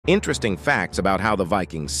Interesting facts about how the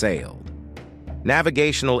Vikings sailed.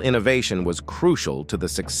 Navigational innovation was crucial to the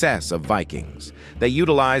success of Vikings. They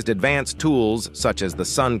utilized advanced tools such as the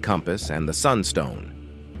sun compass and the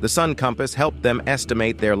sunstone. The sun compass helped them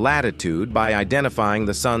estimate their latitude by identifying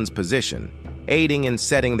the sun's position, aiding in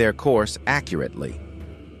setting their course accurately.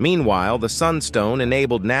 Meanwhile, the sunstone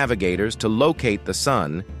enabled navigators to locate the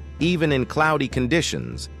sun, even in cloudy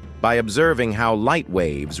conditions, by observing how light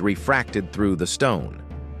waves refracted through the stone.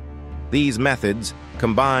 These methods,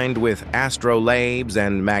 combined with astrolabes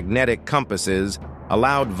and magnetic compasses,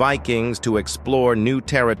 allowed Vikings to explore new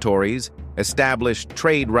territories, establish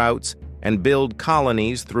trade routes, and build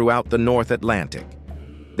colonies throughout the North Atlantic.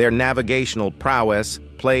 Their navigational prowess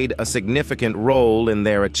played a significant role in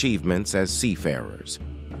their achievements as seafarers.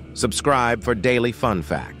 Subscribe for daily fun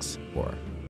facts or